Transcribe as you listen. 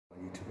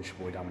It's your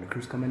boy Dominic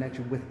Cruz coming at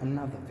you with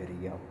another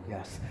video.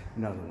 Yes,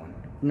 another one.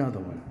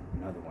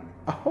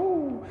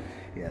 Oh,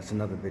 yes,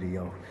 another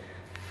video.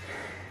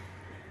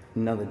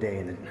 Another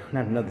day,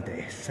 not another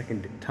day,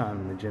 second time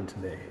in the gym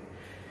today.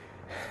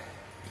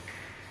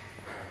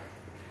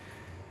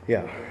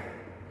 Yeah,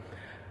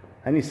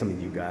 I need some of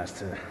you guys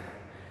to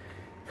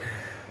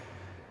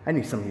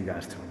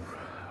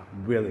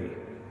really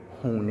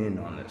hone in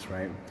on this,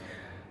 right?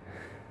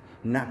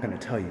 I'm not gonna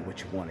tell you what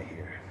you want to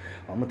hear.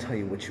 I'm gonna tell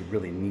you what you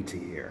really need to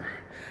hear,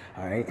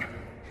 all right?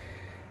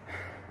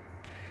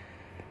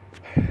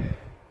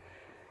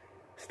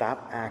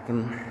 Stop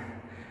acting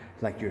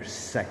like you're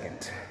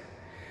second.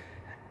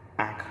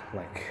 Act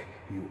like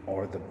you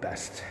are the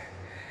best.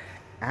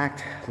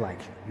 Act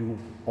like you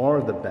are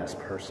the best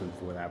person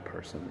for that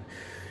person.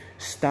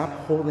 Stop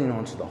holding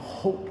on to the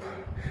hope.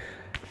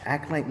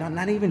 Act like,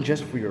 not even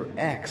just for your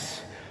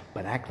ex,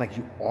 but act like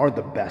you are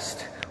the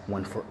best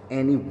one for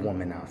any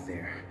woman out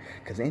there.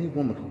 Because any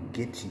woman who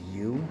gets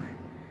you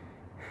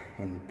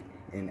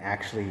and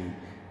actually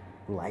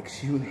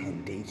likes you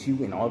and dates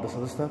you and all this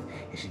other stuff,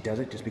 and she does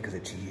it just because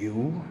it's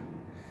you,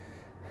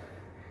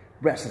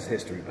 rest is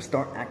history. But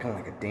start acting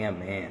like a damn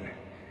man.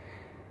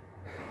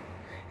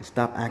 And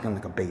stop acting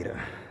like a beta.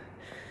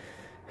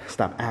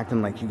 Stop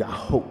acting like you got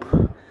hope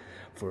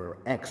for your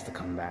ex to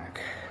come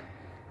back.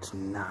 It's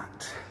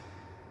not.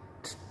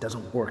 It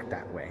doesn't work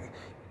that way.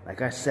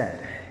 Like I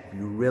said, if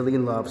you really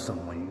love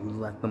someone, you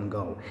let them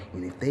go.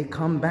 And if they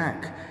come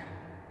back,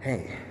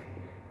 hey,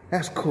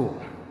 that's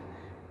cool.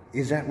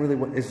 Is that really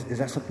what, is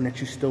that something that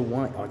you still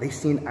want? Are they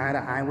seeing eye to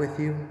eye with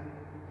you?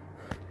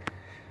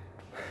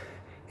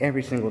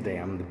 Every single day,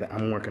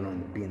 I'm working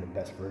on being the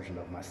best version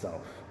of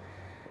myself.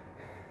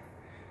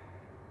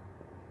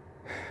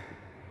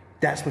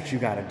 That's what you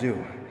gotta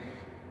do.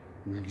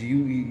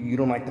 You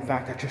don't like the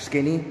fact that you're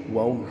skinny?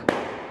 Well,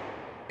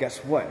 guess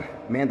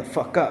what? Man the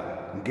fuck up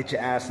and get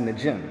your ass in the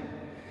gym.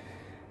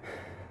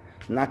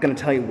 I'm not gonna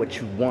tell you what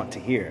you want to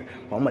hear,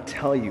 but I'm gonna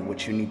tell you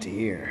what you need to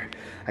hear.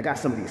 I got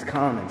some of these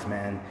comments,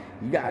 man.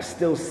 You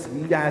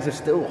guys are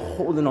still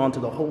holding on to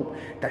the hope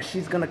that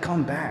she's gonna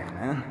come back,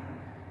 man.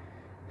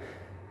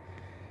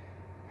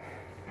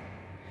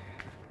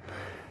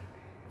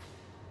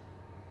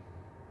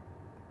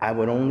 I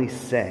would only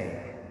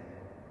say,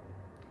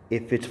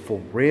 if it's for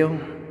real,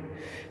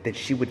 that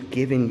she would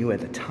give in you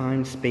at the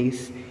time,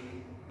 space,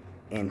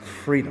 and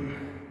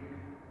freedom.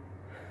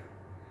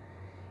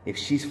 If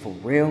she's for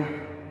real,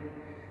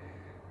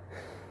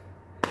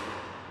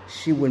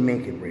 she would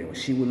make it real.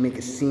 She would make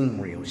it seem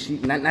real.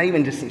 Not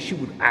even just, she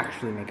would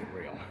actually make it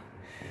real.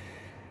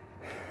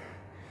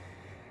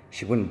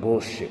 She wouldn't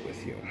bullshit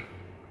with you.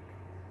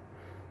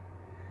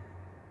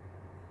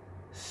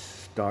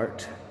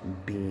 Start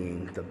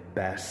being the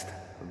best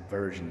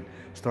version.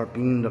 Start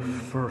being the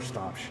first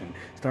option.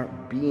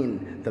 Start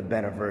being the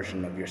better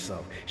version of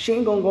yourself. She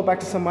ain't gonna go back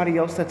to somebody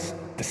else that's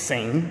the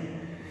same.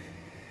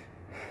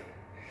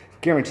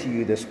 Guarantee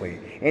you this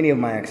way, any of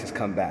my exes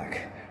come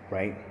back,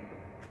 right?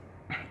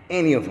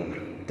 Any of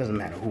them, doesn't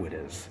matter who it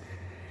is,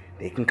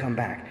 they can come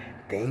back.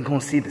 They ain't gonna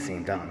see the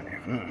same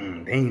Dominic.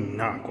 They ain't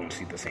not gonna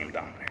see the same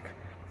Dominic.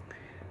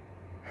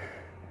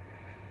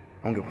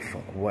 I don't give a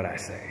fuck what I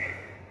say.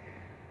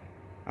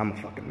 I'm a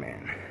fucking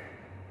man.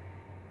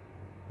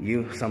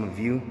 Some of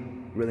you,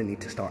 really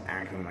need to start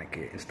acting like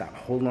it and stop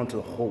holding on to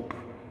the hope,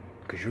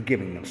 because you're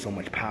giving them so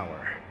much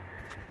power.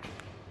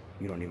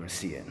 You don't even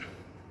see it.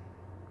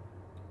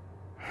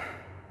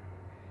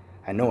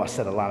 I know I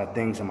said a lot of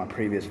things in my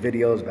previous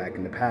videos back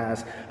in the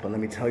past, but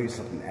let me tell you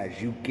something.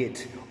 As you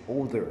get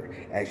older,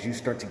 as you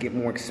start to get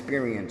more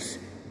experience,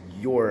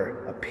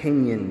 your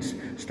opinions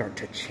start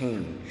to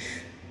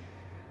change.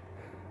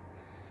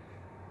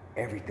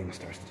 Everything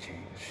starts to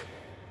change.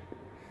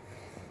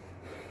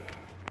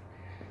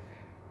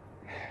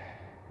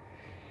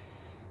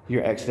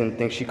 Your ex didn't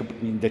think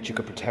that you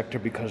could protect her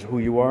because of who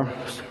you are?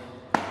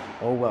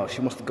 Oh well,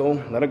 she wants to go,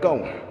 let her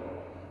go.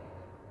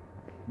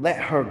 Let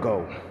her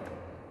go.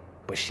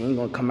 But she ain't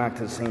gonna come back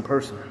to the same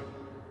person.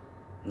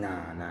 No.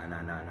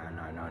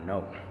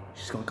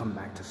 She's gonna come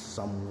back to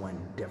someone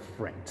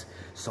different,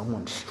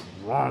 someone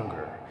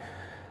stronger.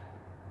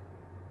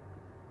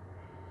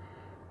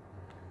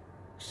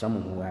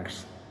 Someone who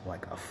acts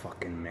like a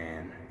fucking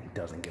man and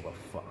doesn't give a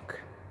fuck.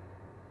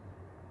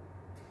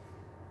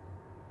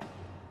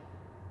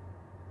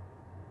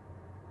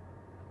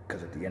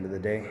 Because at the end of the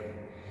day,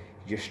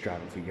 you're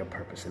striving for your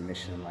purpose and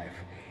mission in life.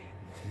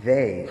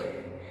 They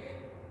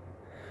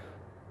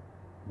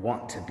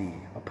want to be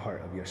a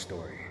part of your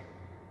story.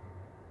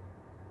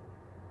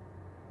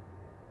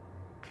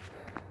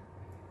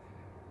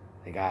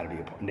 They gotta be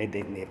a part.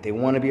 If they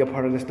want to be a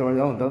part of the story,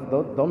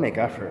 they'll make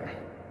effort.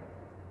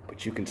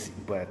 But you can see.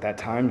 But at that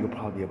time, you'll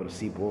probably be able to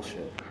see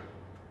bullshit.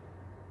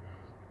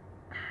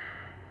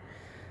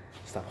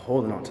 Stop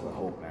holding on to the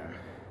hope, man.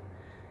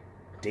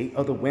 Date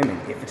other women.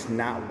 If it's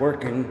not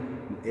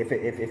working, if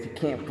you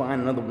can't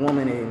find another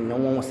woman and no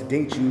one wants to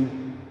date you,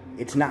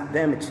 it's not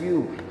them, it's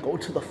you. Go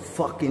to the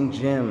fucking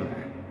gym.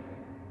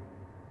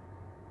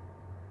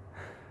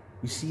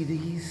 You see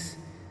these?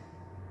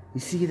 You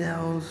see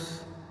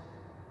those?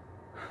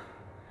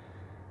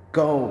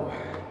 Go.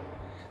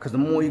 Because the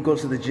more you go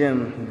to the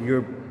gym,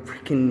 your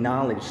freaking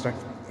knowledge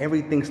starts,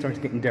 everything starts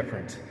getting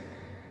different.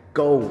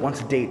 Go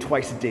once a day,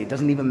 twice a day,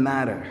 doesn't even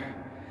matter.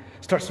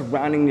 Start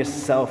surrounding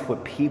yourself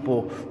with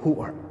people who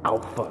are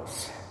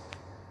alphas.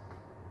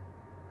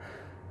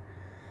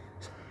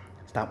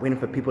 Stop waiting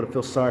for people to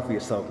feel sorry for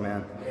yourself,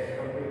 man.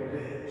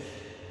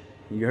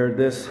 You heard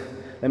this?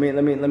 Let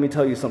me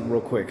tell you something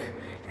real quick.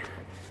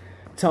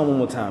 Tell them one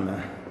more time,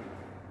 man.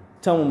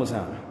 Tell them one more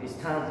time. It's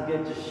time to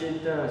get your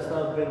shit done.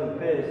 Stop being a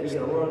bitch. You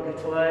gotta work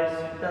it twice.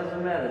 It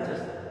doesn't matter.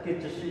 Just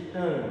get your shit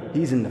done.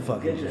 He's in the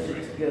fucking gym. Get your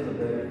shit together,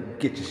 baby.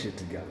 Get your shit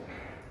together.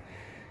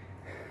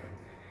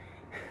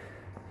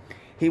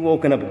 He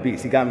woken up a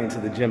beast. He got me into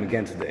the gym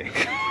again today.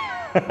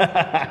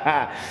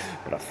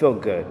 But I feel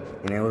good.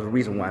 And there was a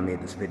reason why I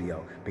made this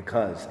video.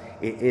 Because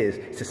it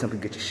is to simply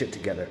get your shit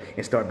together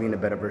and start being a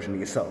better version of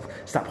yourself.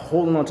 Stop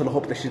holding on to the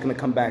hope that she's going to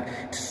come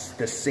back to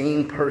the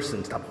same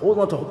person. Stop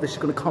holding on to hope that she's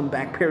going to come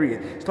back,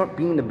 period. Start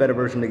being a better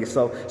version of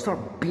yourself.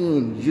 Start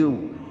being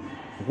you.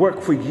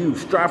 Work for you.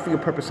 Strive for your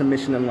purpose and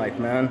mission in life,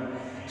 man.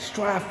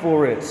 Strive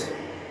for it.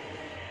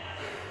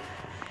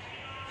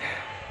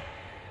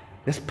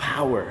 There's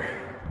power.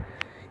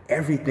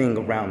 Everything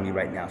around me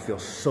right now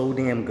feels so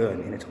damn good,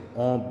 and it's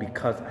all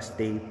because I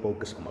stayed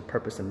focused on my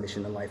purpose and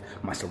mission in life.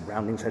 My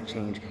surroundings have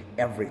changed.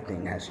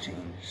 Everything has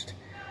changed.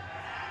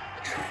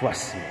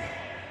 Trust me.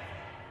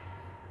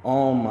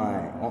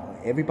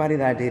 Everybody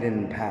that I dated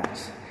in the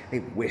past, they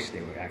wish they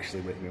were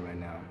actually with me right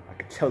now. I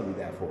could tell you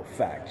that for a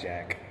fact,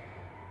 Jack.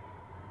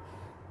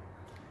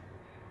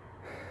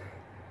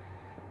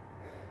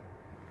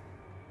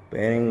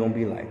 But it ain't gonna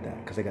be like that,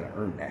 because I gotta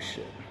earn that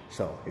shit.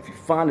 So if you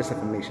find this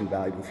information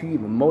valuable, if you're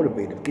even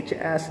motivated, get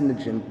your ass in the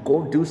gym,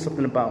 go do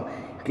something about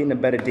getting a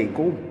better day,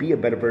 go be a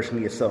better version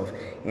of yourself.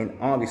 And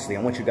obviously,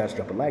 I want you guys to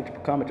drop a like, drop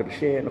a comment, drop a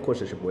share, and of course,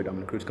 it's your boy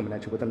Dominic Cruz coming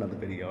at you with another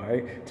video, all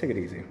right? Take it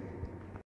easy.